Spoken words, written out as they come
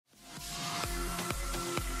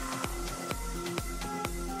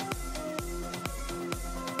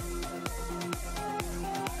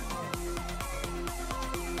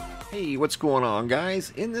Hey, what's going on,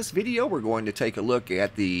 guys? In this video, we're going to take a look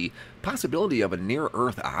at the possibility of a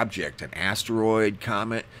near-Earth object, an asteroid,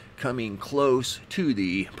 comet, coming close to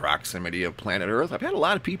the proximity of planet Earth. I've had a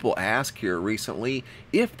lot of people ask here recently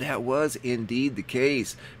if that was indeed the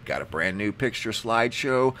case. Got a brand new picture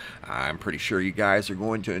slideshow. I'm pretty sure you guys are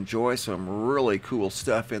going to enjoy some really cool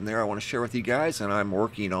stuff in there I want to share with you guys, and I'm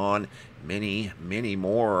working on many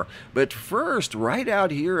more. But first, right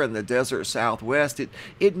out here in the desert southwest,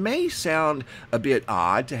 it may sound a bit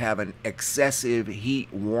odd to have an excessive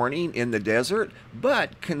heat warning in the desert,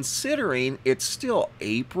 but considering it's still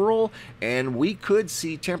April and we could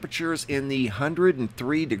see temperatures in the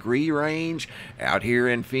 103-degree range out here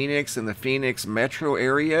in Phoenix, in the Phoenix metro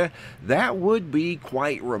area, that would be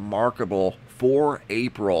quite remarkable for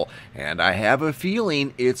April, and I have a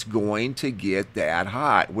feeling it's going to get that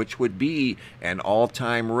hot, which would be an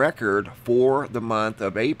all-time record for the month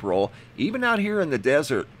of April. Even out here in the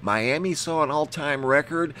desert, Miami saw an all-time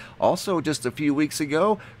record also just a few weeks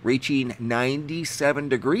ago, reaching 97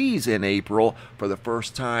 degrees in April for the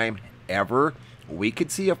first time ever. We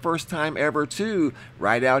could see a first time ever too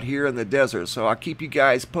right out here in the desert, so I'll keep you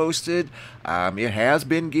guys posted. It has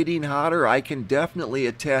been getting hotter. I can definitely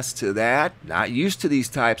attest to that. Not used to these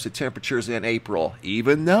types of temperatures in April,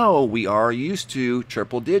 even though we are used to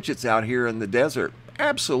triple digits out here in the desert.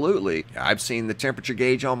 Absolutely. I've seen the temperature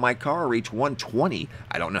gauge on my car reach 120.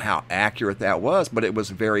 I don't know how accurate that was, but it was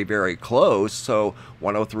very close. So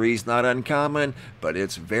 103 is not uncommon, but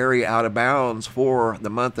it's very out of bounds for the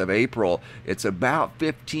month of April. It's about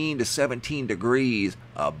 15 to 17 degrees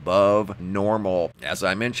above normal. As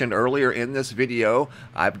I mentioned earlier in this video,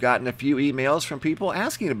 I've gotten a few emails from people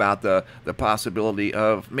asking about the possibility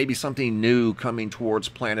of maybe something new coming towards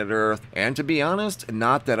planet Earth, and to be honest,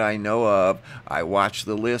 not that I know of. I watched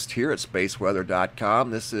the list here at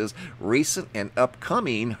spaceweather.com. This is recent and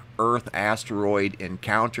upcoming Earth asteroid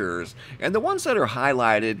encounters, and the ones that are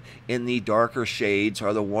highlighted in the darker shades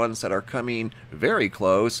are the ones that are coming very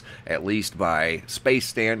close, at least by space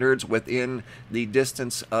standards, within the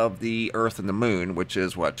distance of the Earth and the Moon, which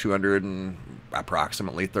is what, 200 and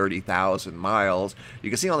approximately 30,000 miles. You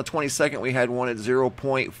can see on the 22nd we had one at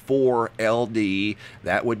 0.4 LD.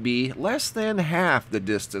 That would be less than half the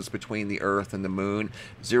distance between the Earth and the Moon.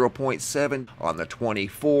 0.7 on the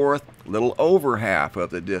 24th, little over half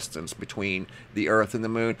of the distance between the Earth and the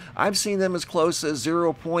Moon. I've seen them as close as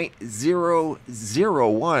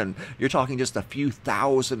 0.001. You're talking just a few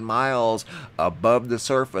thousand miles above the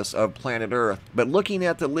surface of planet Earth. But looking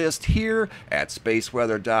at the list here at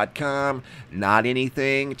spaceweather.com, not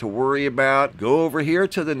anything to worry about. Go over here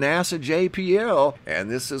to the NASA JPL,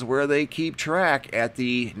 and this is where they keep track at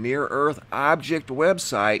the Near Earth Object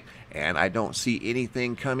website, and I don't see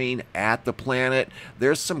anything coming at the planet.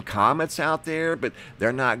 There's some comets out there, but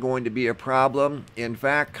they're not going to be a problem. In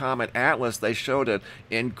fact, Comet Atlas, they showed an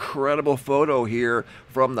incredible photo here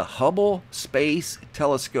from the Hubble Space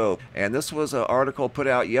Telescope, and this was an article put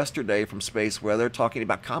out yesterday from Space Weather talking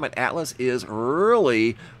about Comet Atlas is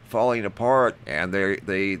really falling apart, and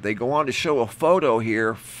they go on to show a photo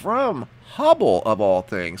here from Hubble, of all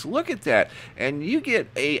things. Look at that, and you get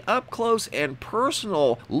a up close and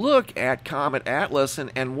personal look at Comet Atlas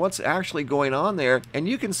and what's actually going on there, and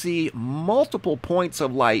you can see multiple points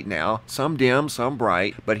of light now, some dim, some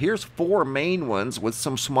bright, but here's four main ones with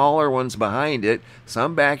some smaller ones behind it.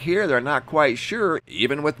 Some back here, they're not quite sure.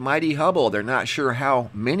 Even with mighty Hubble, they're not sure how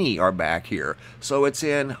many are back here. So it's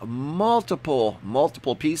in multiple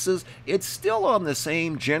pieces. It's still on the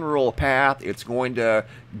same general path. It's going to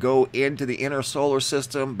go into the inner solar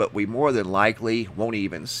system, but we more than likely won't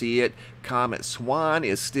even see it. Comet Swan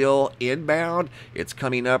is still inbound. It's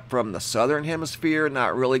coming up from the southern hemisphere,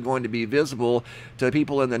 not really going to be visible to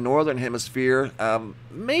people in the northern hemisphere.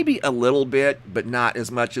 Maybe a little bit, but not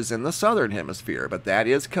as much as in the southern hemisphere. But that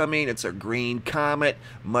is coming. It's a green comet,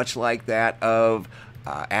 much like that of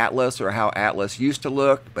Atlas, or how Atlas used to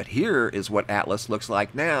look. But here is what Atlas looks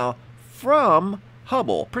like now from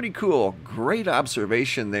Hubble. Pretty cool. Great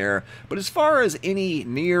observation there. But as far as any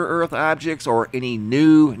near-Earth objects or any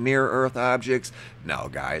new near-Earth objects, no,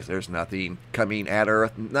 guys, there's nothing coming at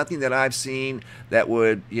Earth. Nothing that I've seen that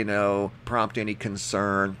would, prompt any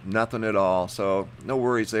concern. Nothing at all. So no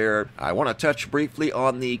worries there. I want to touch briefly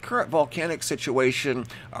on the current volcanic situation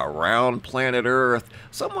around planet Earth.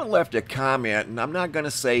 Someone left a comment, and I'm not going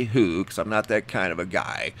to say who, because I'm not that kind of a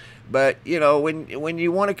guy, But, you know, when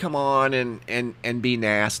you want to come on and be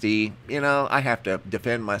nasty, you know, I have to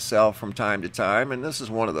defend myself from time to time, and this is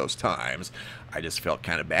one of those times. I just felt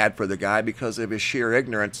kind of bad for the guy because of his sheer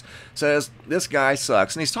ignorance. Says, this guy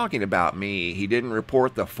sucks, and he's talking about me. He didn't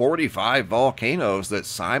report the 45 volcanoes that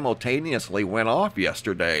simultaneously went off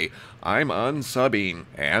yesterday. I'm unsubbing,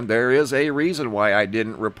 and there is a reason why I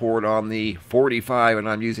didn't report on the 45, and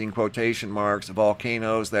I'm using quotation marks,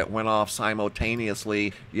 volcanoes that went off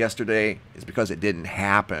simultaneously yesterday, is because it didn't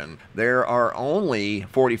happen. There are only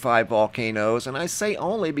 45 volcanoes, and I say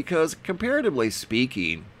only because, comparatively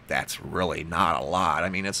speaking, that's really not a lot. I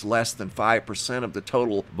mean, it's less than 5% of the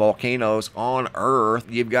total volcanoes on Earth.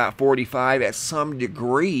 You've got 45 at some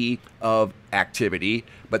degree of activity,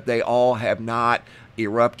 but they all have not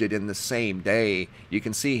erupted in the same day. You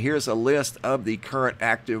can see here's a list of the current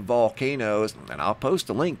active volcanoes, and I'll post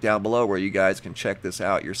a link down below where you guys can check this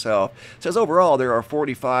out yourself. It says overall there are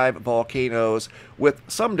 45 volcanoes with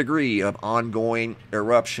some degree of ongoing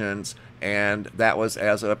eruptions, and that was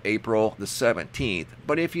as of April the 17th.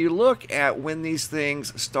 But if you look at when these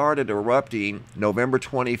things started erupting, November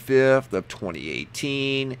 25th of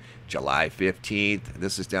 2018, July 15th,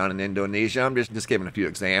 this is down in Indonesia. I'm just giving a few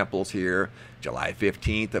examples here. July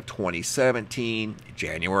 15th of 2017,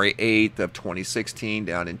 January 8th of 2016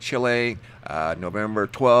 down in Chile, November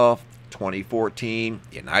 12th, 2014,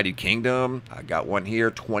 United Kingdom. I got one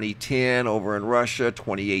here, 2010 over in Russia,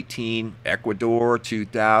 2018, Ecuador,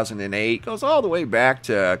 2008. Goes all the way back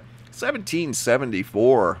to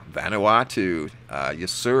 1774, Vanuatu.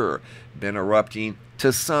 Yes, sir. Been erupting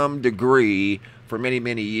to some degree for many,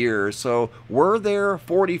 many years. So were there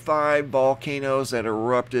 45 volcanoes that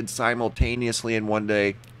erupted simultaneously in one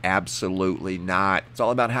day? Absolutely not. It's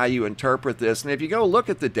all about how you interpret this. And if you go look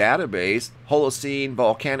at the database, Holocene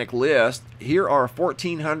volcanic list, here are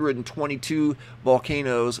 1,422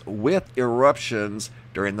 volcanoes with eruptions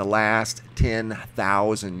during the last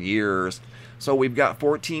 10,000 years. So we've got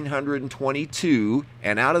 1,422,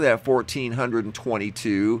 and out of that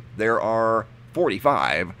 1,422, there are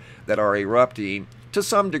 45 that are erupting to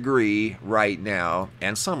some degree right now,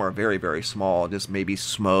 and some are very, very small, just maybe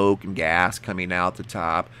smoke and gas coming out the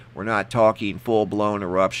top. We're not talking full-blown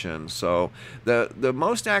eruptions. So the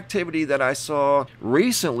most activity that I saw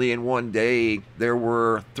recently in one day, there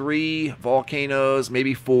were 3 volcanoes,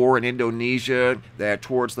 maybe 4 in Indonesia, that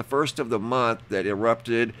towards the first of the month that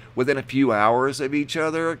erupted within a few hours of each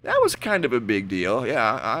other. That was kind of a big deal.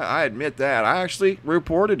 Yeah, I admit that. I actually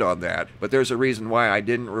reported on that. But there's a reason why I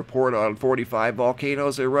didn't report on 45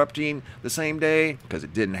 volcanoes erupting the same day, because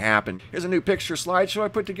it didn't happen. Here's a new picture slideshow I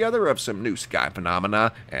put together of some new sky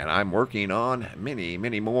phenomena, and I'm working on many,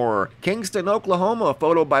 many more. Kingston, Oklahoma,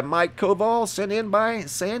 photo by Mike KOVAL, sent in by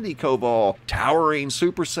Sandy KOVAL. Towering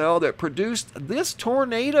supercell that produced this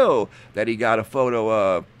tornado that he got a photo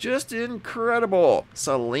of. Just incredible.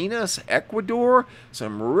 Salinas, Ecuador,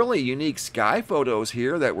 some really unique sky photos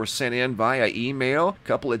here that were sent in via email a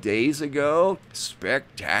couple of days ago.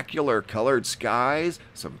 Spectacular colored skies,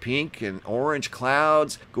 some pink and orange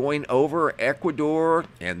clouds going over Ecuador,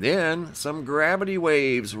 and then some gravity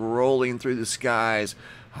waves rolling through the skies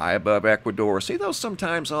high above Ecuador. See those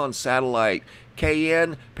sometimes on satellite.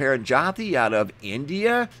 KN Paranjati out of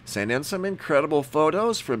India sent in some incredible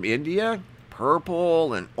photos from India.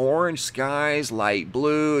 Purple and orange skies, light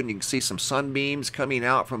blue, and you can see some sunbeams coming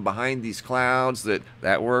out from behind these clouds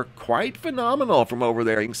that were quite phenomenal from over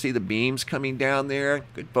there. You can see the beams coming down there.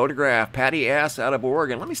 Good photograph. Patty S. out of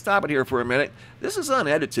Oregon. Let me stop it here for a minute. This is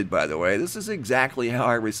unedited, by the way. This is exactly how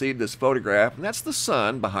I received this photograph, and that's the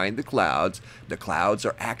sun behind the clouds. The clouds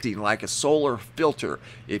are acting like a solar filter.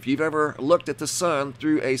 If you've ever looked at the sun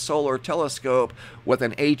through a solar telescope with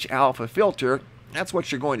an H-alpha filter, that's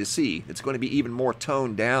what you're going to see. It's going to be even more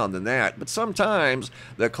toned down than that. But sometimes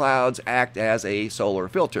the clouds act as a solar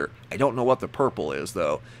filter. I don't know what the purple is,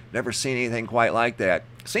 though. Never seen anything quite like that.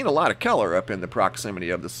 Seen a lot of color up in the proximity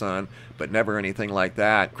of the sun, but never anything like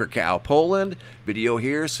that. KRAKOW, Poland. Video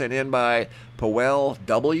here sent in by PAWEL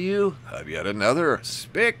W of yet another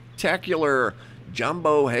spectacular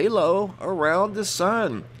jumbo halo around the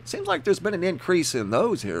sun. Seems like there's been an increase in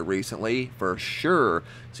those here recently, for sure.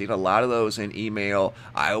 Seen a lot of those in email.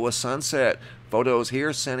 Iowa sunset. Photos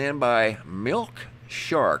here sent in by Milk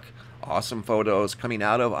Shark. Awesome photos coming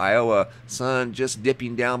out of Iowa. Sun just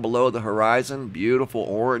dipping down below the horizon. Beautiful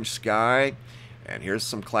orange sky. And here's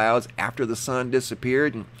some clouds after the sun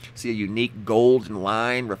disappeared. And see a unique golden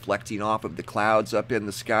line reflecting off of the clouds up in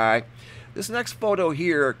the sky. This next photo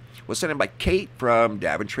here was sent in by Kate from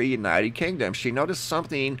Daventry, United Kingdom. She noticed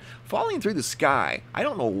something falling through the sky. I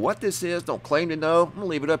don't know what this is, don't claim to know. I'm going to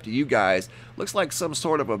leave it up to you guys. Looks like some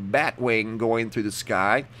sort of a bat wing going through the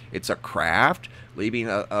sky. It's a craft, leaving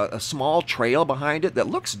a small trail behind it that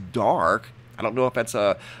looks dark. I don't know if that's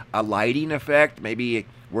a lighting effect, maybe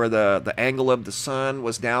where the angle of the sun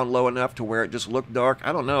was down low enough to where it just looked dark.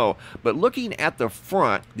 I don't know. But looking at the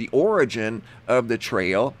front, the origin of the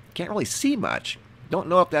trail, can't really see much. Don't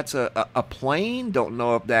know if that's a plane. Don't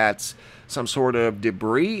know if that's some sort of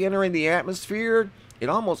debris entering the atmosphere. It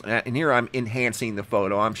almost, and here I'm enhancing the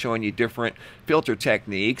photo. I'm showing you different filter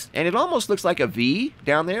techniques. And it almost looks like a V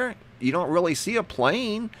down there. You don't really see a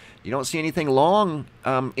plane. You don't see anything long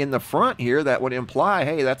in the front here that would imply,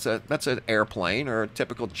 hey, that's an airplane or a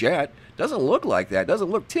typical jet. Doesn't look like that. Doesn't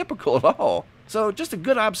look typical at all. So just a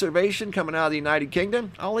good observation coming out of the United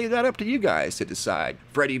Kingdom. I'll leave that up to you guys to decide.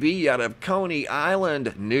 Freddie V out of Coney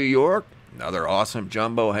Island, New York. Another awesome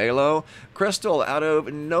jumbo halo. Crystal out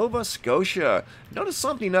of Nova Scotia. Notice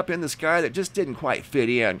something up in the sky that just didn't quite fit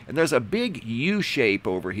in. And there's a big U shape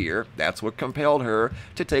over here. That's what compelled her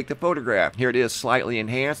to take the photograph. Here it is, slightly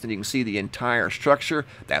enhanced, and you can see the entire structure.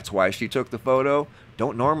 That's why she took the photo.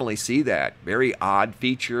 Don't normally see that. Very odd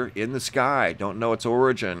feature in the sky. Don't know its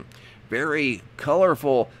origin. Very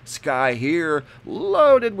colorful sky here,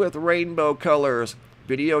 loaded with rainbow colors.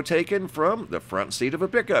 Video taken from the front seat of a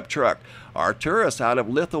pickup truck. ARTURAS out of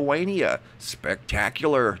Lithuania.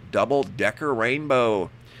 Spectacular double-decker rainbow.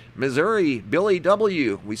 Missouri, Billy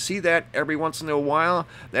W. We see that every once in a while.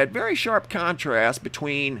 That very sharp contrast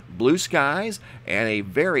between blue skies and a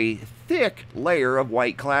very thick layer of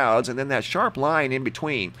white clouds, and then that sharp line in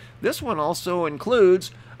between. This one also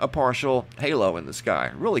includes a partial halo in the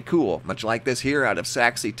sky. Really cool. Much like this here out of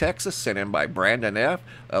Saxe, Texas, sent in by Brandon F.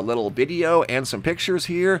 A little video and some pictures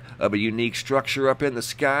here of a unique structure up in the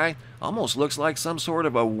sky. Almost looks like some sort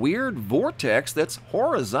of a weird vortex that's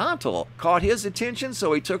horizontal. Caught his attention,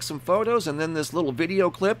 so he took some photos, and then this little video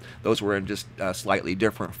clip. Those were in just slightly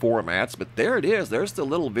different formats, but there it is. There's the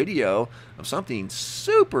little video of something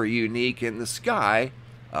super unique in the sky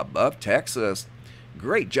above Texas.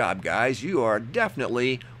 Great job, guys. You are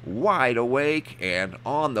definitely wide awake and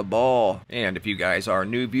on the ball. And if you guys are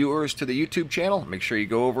new viewers to the YouTube channel, make sure you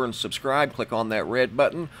go over and subscribe. Click on that red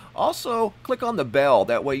button. Also, click on the bell.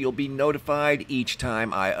 That way you'll be notified each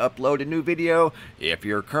time I upload a new video. If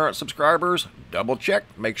you're current subscribers, double check.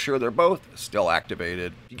 Make sure they're both still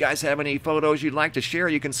activated. If you guys have any photos you'd like to share,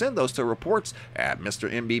 you can send those to reports at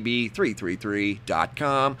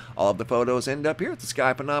MrMBB333.com. All of the photos end up here at the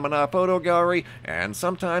Sky Phenomena Photo Gallery, and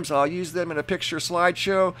sometimes I'll use them in a picture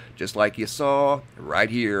slideshow, just like you saw right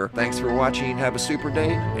here. Thanks for watching. Have a super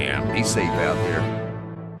day, and be safe out there.